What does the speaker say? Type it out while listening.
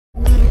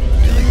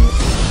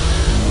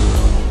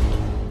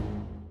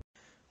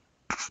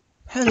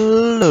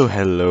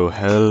Hello,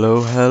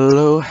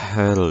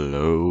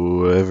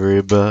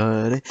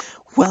 everybody.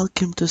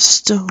 Welcome to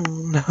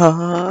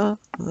Stonehearth.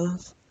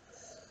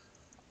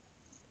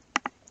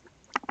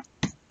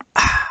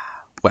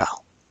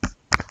 Well,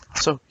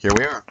 so here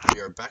we are.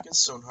 We are back in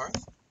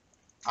Stonehearth,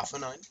 Alpha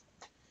 9,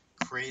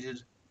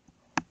 created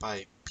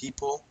by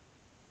people,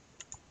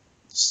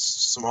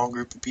 small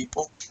group of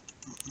people.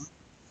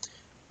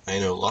 I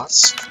know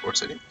lots, of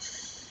course I do.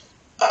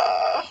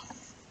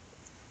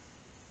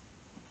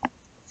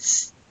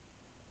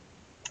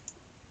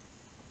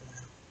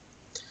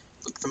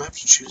 Look at the map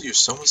to choose your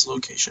someone's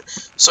location.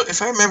 So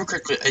if I remember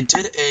correctly, I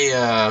did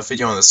a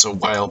video on this a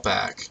while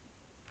back,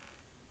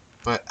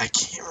 but I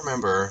can't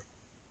remember.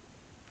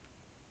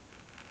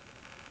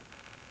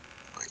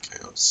 Okay,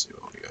 let's see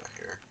what we got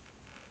here.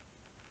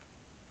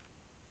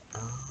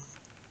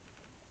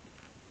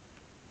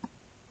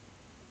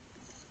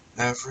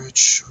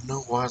 Average,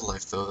 no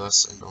wildlife though,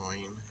 that's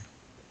annoying.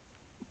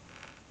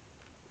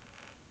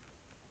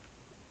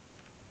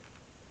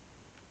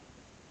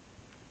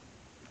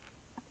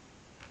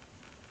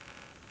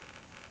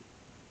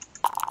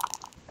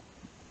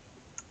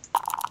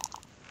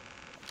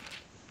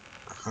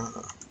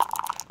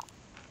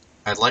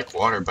 I'd like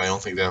water, but I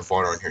don't think they have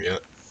water in here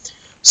yet.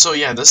 So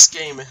yeah, this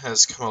game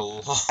has come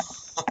a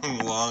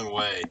long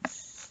way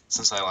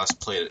since I last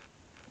played it.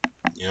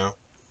 You know,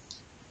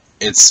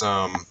 it's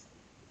gone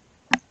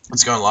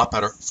a lot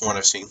better from what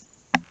I've seen.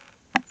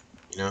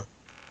 You know,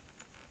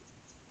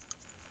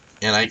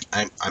 and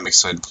I'm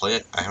excited to play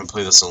it. I haven't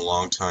played this in a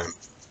long time.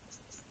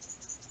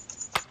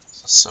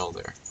 So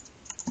there.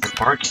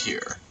 Embark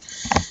here.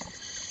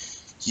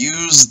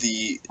 Use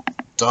the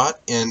dot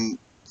and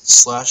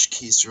slash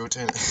keys to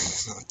rotate.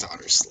 Not dot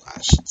or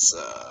slash. It's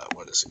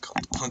what is it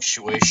called?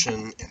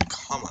 Punctuation and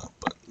comma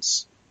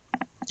buttons.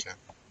 Okay.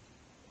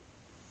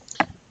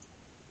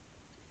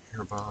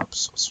 Here,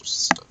 Bobs, all sorts of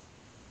stuff.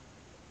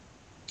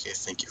 Okay,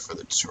 thank you for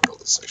the tutorial.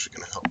 That's actually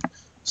going to help.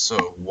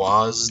 So,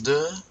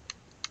 WASD.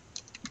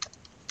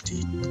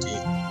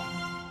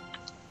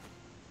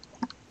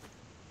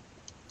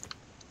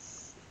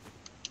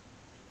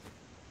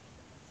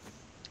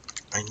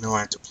 I know I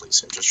have to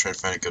place you. I'm just trying to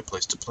find a good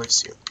place to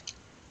place you.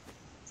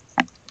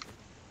 I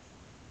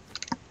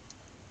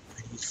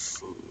need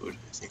food.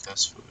 I think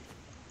that's food.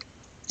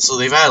 So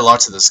they've added a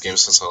lot to this game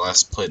since I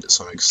last played it,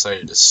 so I'm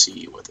excited to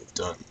see what they've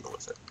done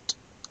with it.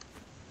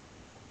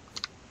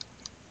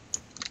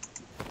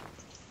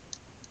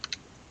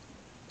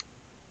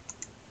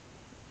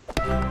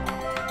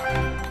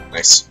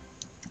 Nice.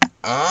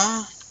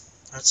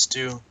 Let's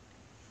do...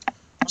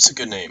 What's a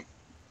good name?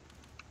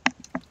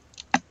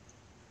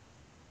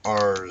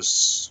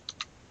 Arsgrin.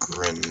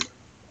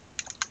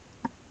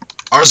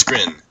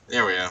 Arsgrin!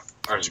 There we go.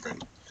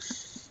 Arsgrin.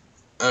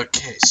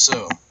 Okay,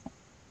 so...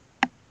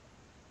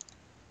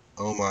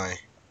 Oh my.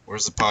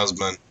 Where's the pause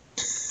button?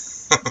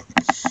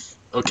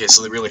 Okay,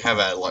 so they really have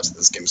added a lot to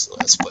this game since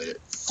I last played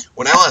it.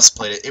 When I last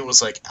played it, it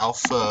was like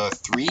Alpha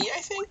 3, I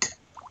think?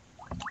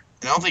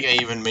 And I don't think I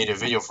even made a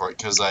video for it,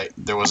 because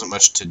there wasn't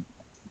much to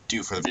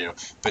do for the video.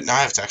 But now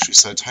I have to actually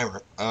set a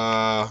timer.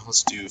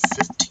 Let's do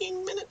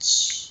 15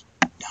 minutes?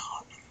 No.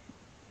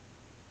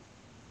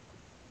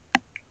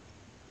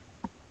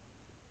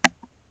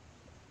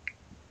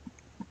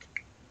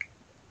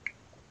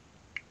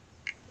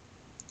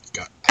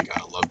 I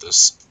gotta love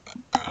this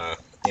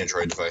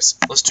Android device.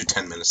 Let's do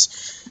 10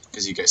 minutes,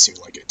 because you guys seem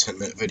like a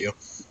 10-minute video.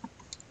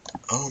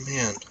 Oh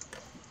man.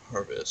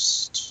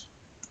 Harvest.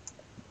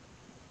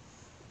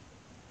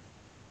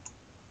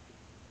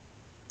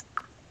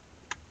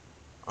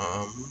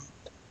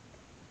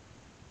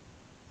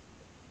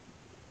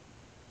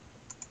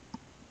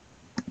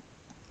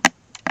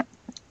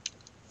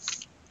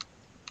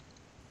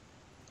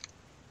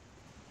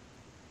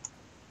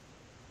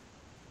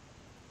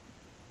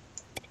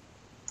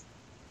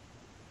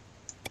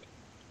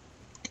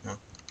 Okay.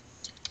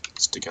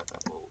 Stick out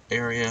that little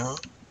area.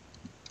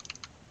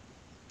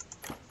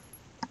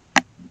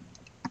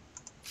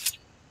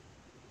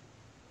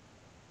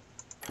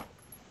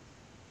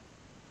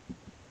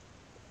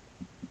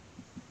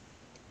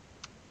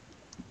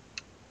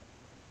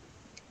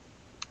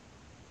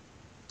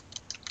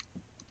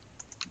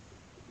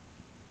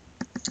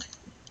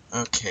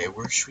 Okay,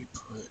 where should we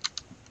put...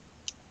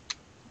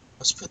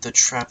 Let's put the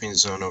trapping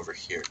zone over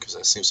here, because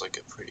that seems like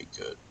a pretty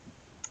good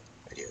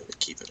idea to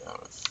keep it out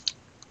of.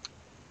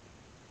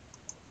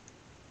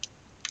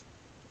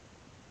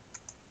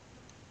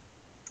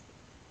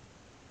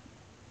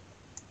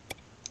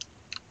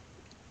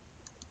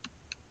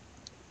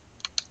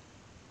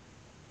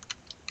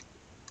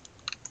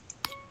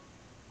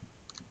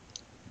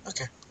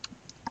 Okay.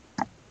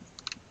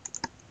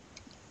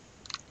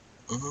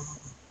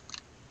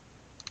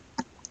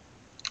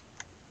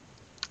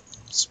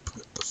 Let's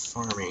put the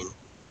farming.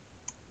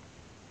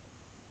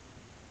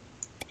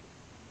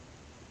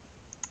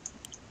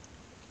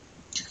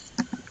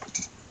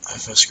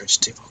 FS great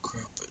staple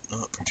crop, but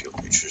not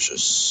particularly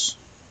nutritious.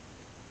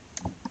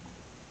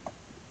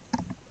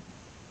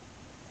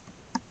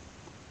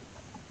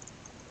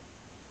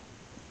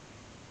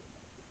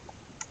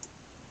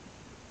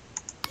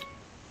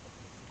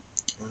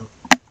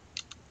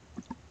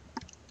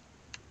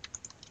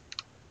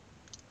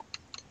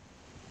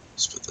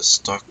 the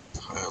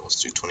stockpile.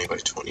 Let's do 20 by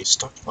 20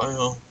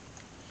 stockpile.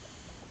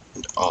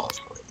 And olive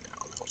right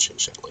now, and I'll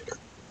change that later.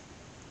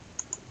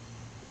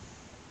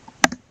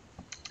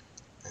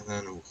 And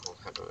then we'll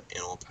have an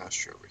animal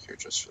pasture over here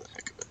just for the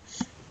heck of it.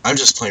 I'm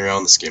just playing around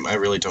in this game. I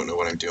really don't know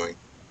what I'm doing.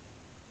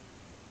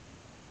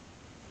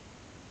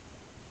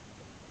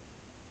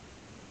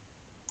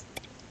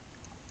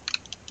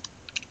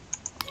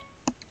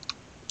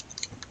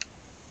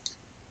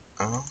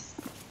 Um,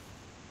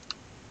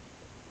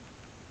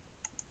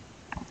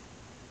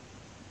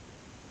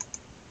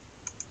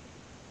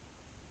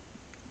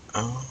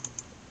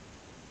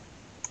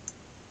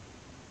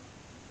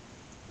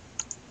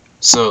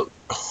 so,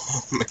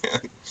 oh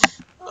man,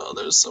 oh,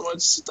 there's so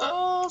much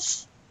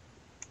stuff.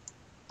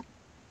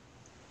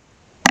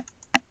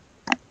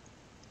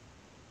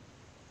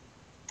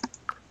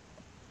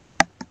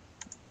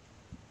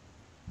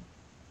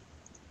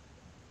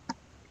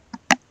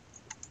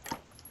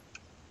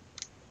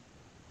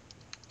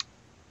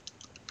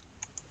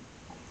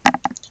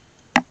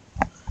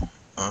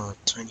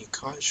 Tiny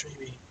cottage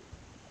maybe.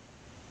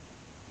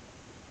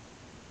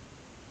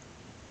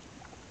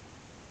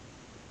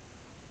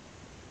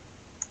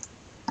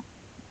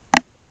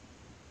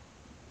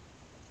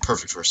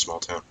 Perfect for a small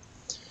town.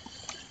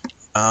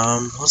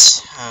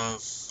 Let's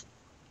have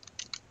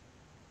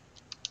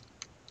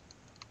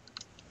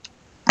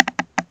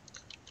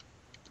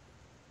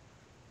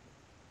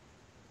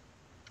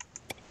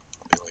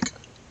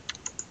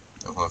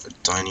we'll have a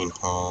dining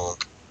hall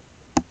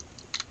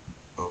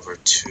over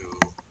to,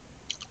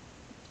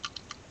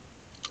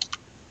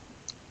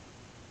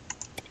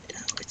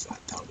 yeah, like that.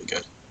 That'll be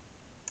good.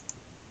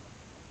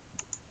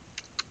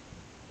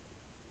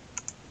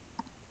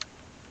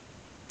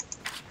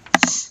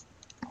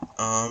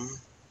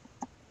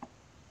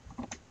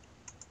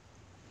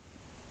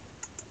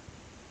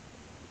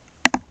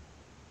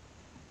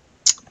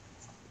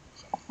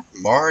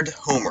 Mard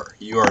Homer,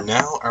 you are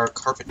now our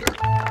carpenter.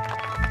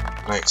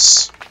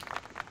 Nice.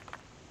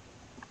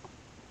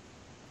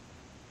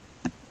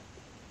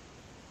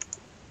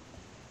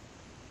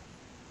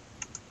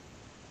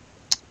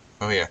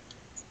 Oh yeah,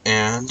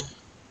 and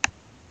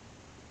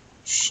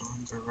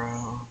Sean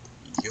Barrow,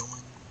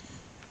 Yoan,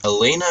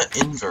 Elena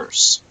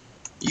Inverse,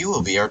 you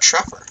will be our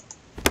trapper.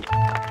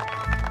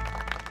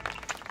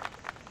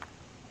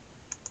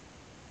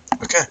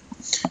 Okay,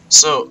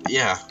 so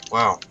yeah,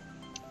 wow,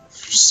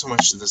 there's so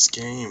much to this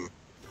game.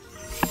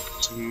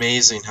 It's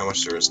amazing how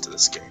much there is to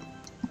this game.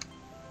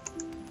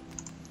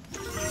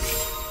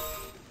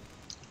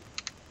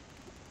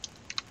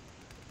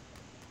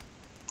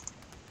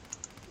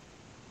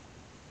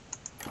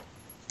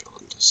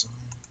 Build and design,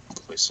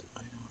 place an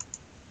item.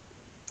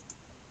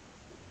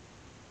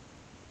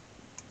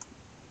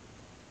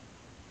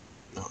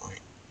 No, wait,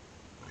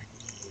 I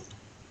need...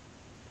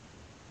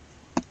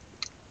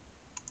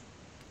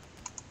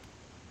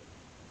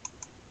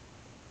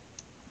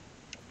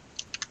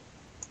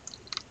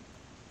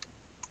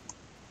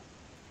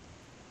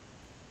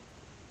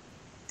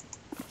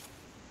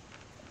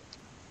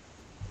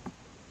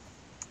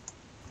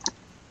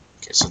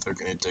 Okay, so they're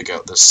gonna dig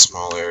out this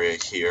small area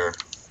here.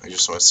 I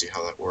just want to see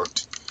how that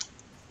worked.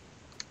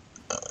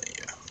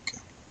 Yeah, okay.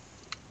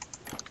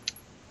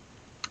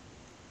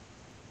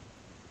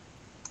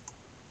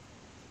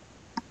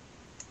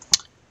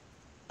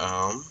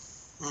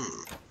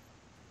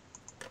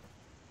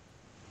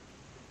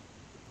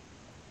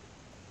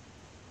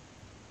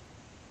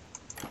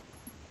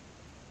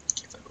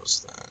 Okay, that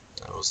was that.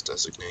 That was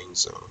designating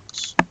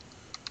zones.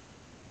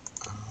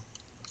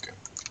 Okay.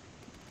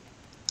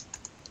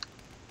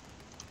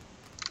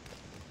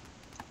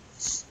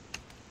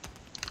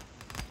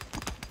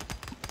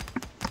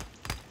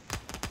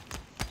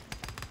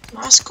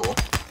 That's cool.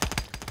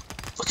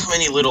 Look how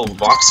many little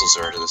voxels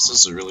there are to this.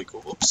 This is really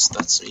cool. Oops,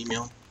 that's an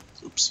email.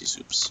 Oopsies,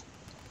 oops.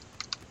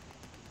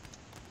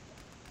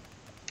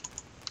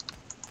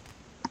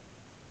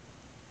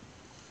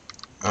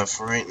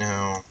 For right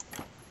now,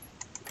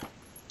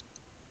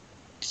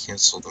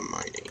 cancel the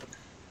mining.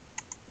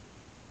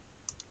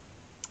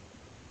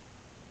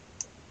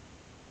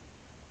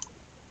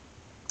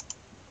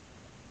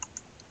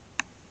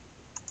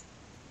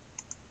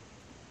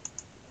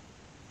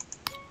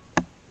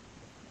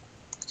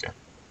 Okay.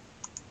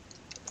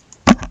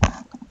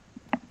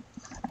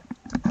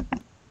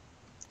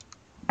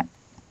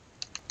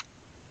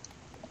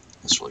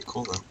 That's really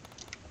cool, though.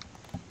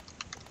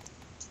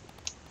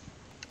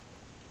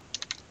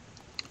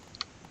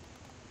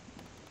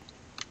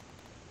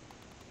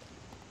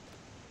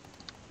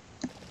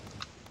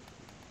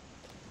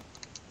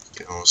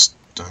 Get almost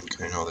done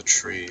cutting all the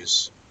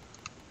trees.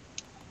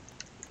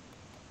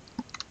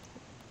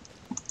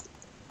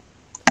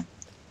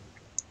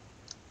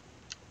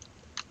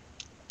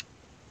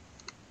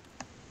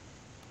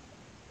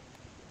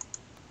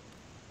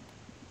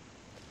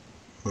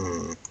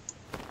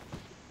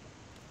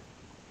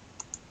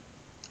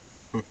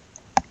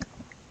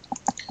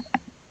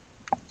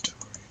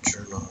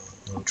 Journal,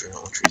 no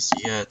journal entries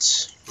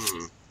yet.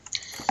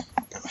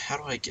 Now, how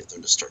do I get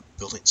them to start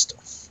building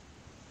stuff?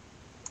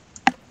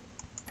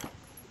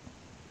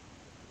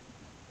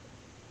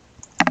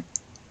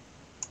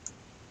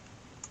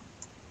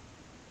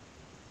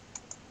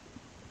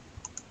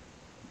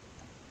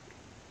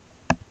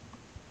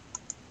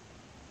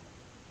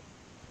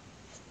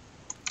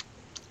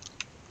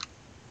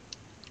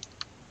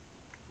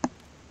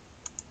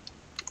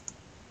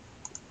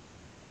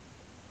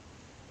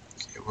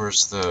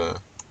 where's the...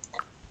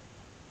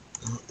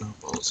 Oh, no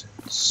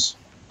bulletins.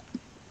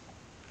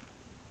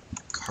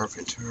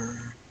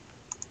 Carpenter.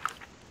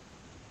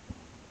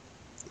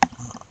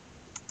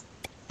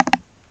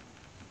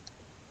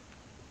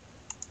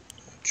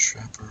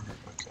 Trapper,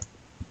 okay.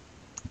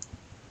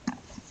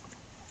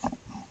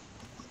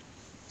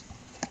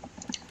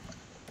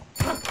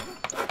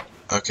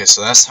 Okay,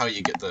 so that's how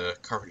you get the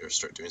carpenter to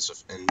start doing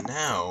stuff. And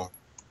now,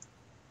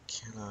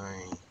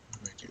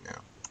 what do I do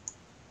now?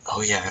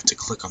 Oh yeah, I have to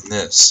click on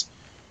this.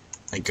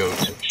 I go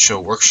to show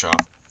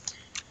workshop.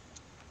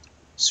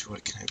 So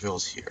what can I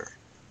build here?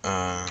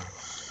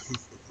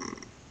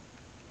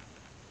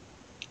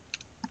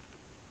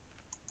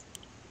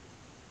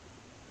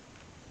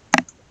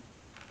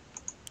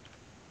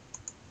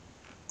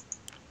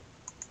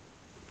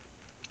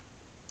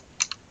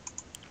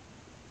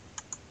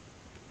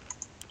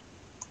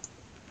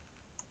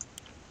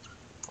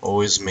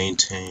 Always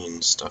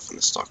maintain stuff in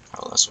the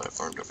stockpile. That's what I've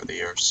learned over the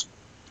years.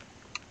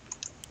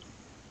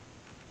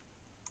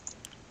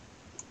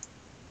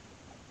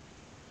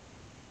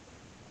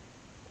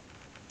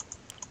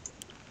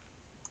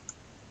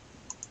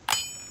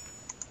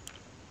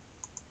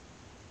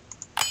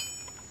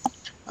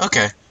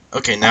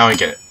 Okay, now I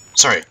get it.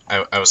 Sorry,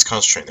 I was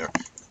concentrating there.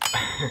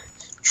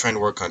 Trying to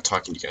work on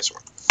talking to you guys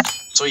more.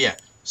 So yeah,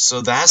 so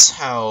that's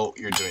how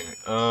you're doing it.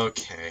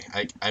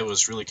 Okay, I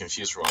was really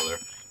confused for a while there,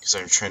 because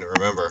I was trying to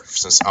remember,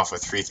 since Alpha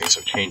 3 things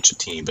have changed a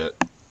teeny bit.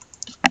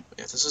 But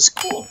yeah, this is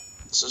cool.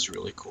 This is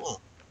really cool.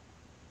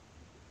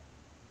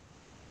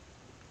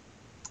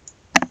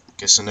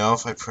 Okay, so now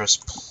if I press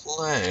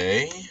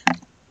play...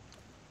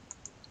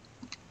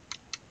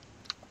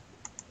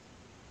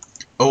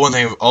 Oh, one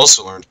thing I've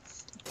also learned,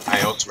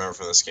 I also remember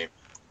from this game,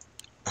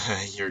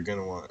 you're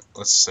gonna want,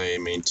 let's say,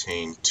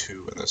 maintain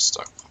 2 in this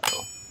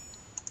stockpile.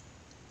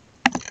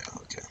 Yeah,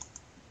 okay.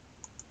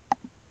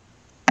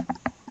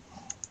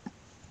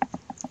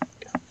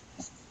 Yeah.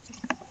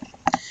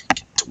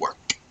 Get to work.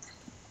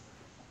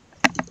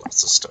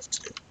 Lots of stuff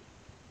to do.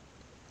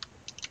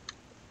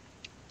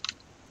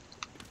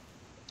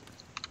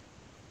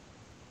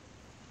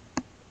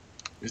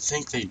 You'd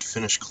think they'd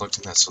finish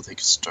collecting that so they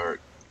could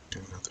start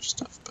doing other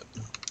stuff, but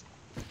no.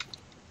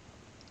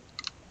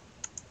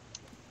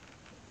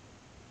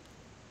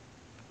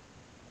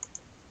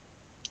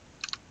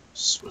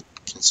 So,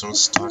 can someone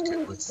stock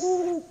it with...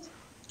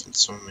 Can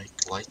someone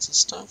make lights and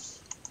stuff?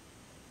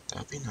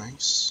 That'd be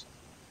nice.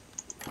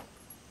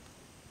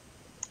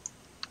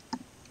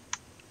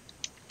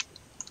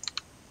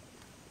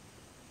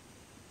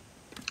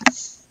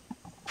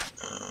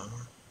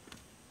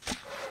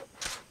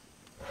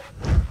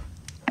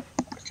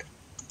 Okay.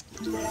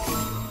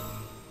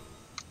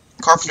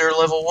 Carpenter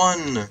level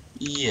 1!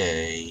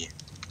 Yay.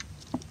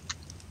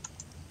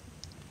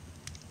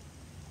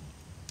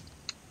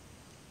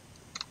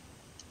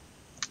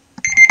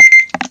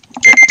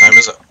 Okay, time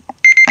is up.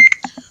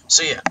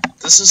 So yeah,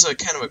 this is a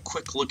kind of a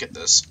quick look at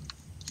this,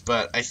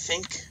 but I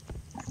think,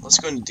 let's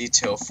go into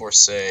detail for,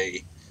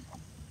 say,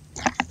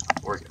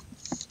 we're good.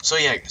 So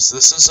yeah, guys,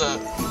 this is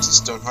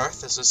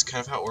Stonehearth. This is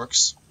kind of how it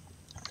works.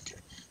 Okay,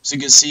 so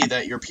you can see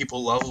that your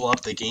people level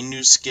up, they gain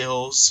new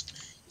skills.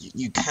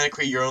 You kind of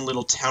create your own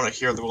little town out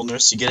here in the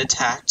wilderness. You get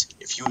attacked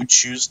if you would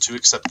choose to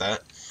accept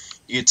that.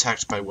 You get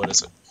attacked by, what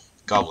is it?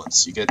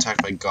 Goblins. You get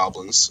attacked by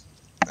goblins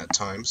at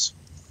times.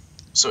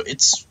 So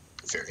it's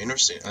very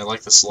interesting. I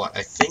like this a lot.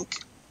 I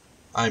think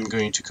I'm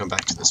going to come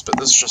back to this, but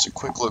this is just a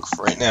quick look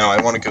for right now.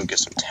 I want to go get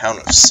some Town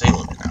of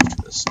Salem in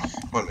after this. I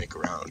want to make a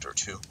round or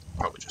two.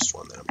 Probably just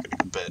one, then I'm going to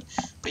go to bed.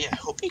 But yeah, I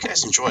hope you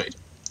guys enjoyed.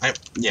 I'm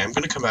going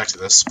to come back to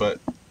this, but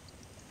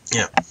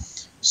yeah.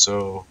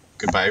 So,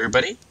 goodbye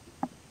everybody.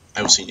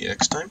 I will see you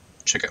next time.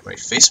 Check out my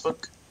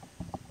Facebook,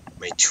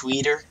 my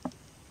Twitter,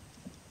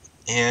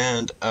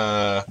 and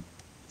the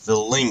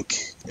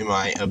link in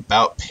my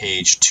About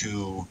page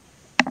to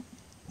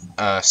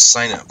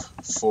sign up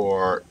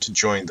to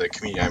join the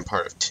community I'm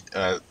part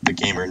of, the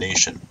Gamer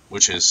Nation,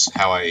 which is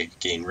how I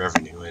gain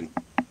revenue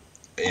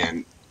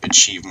and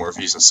achieve more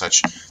views and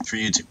such through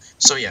YouTube.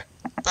 So yeah,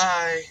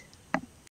 bye!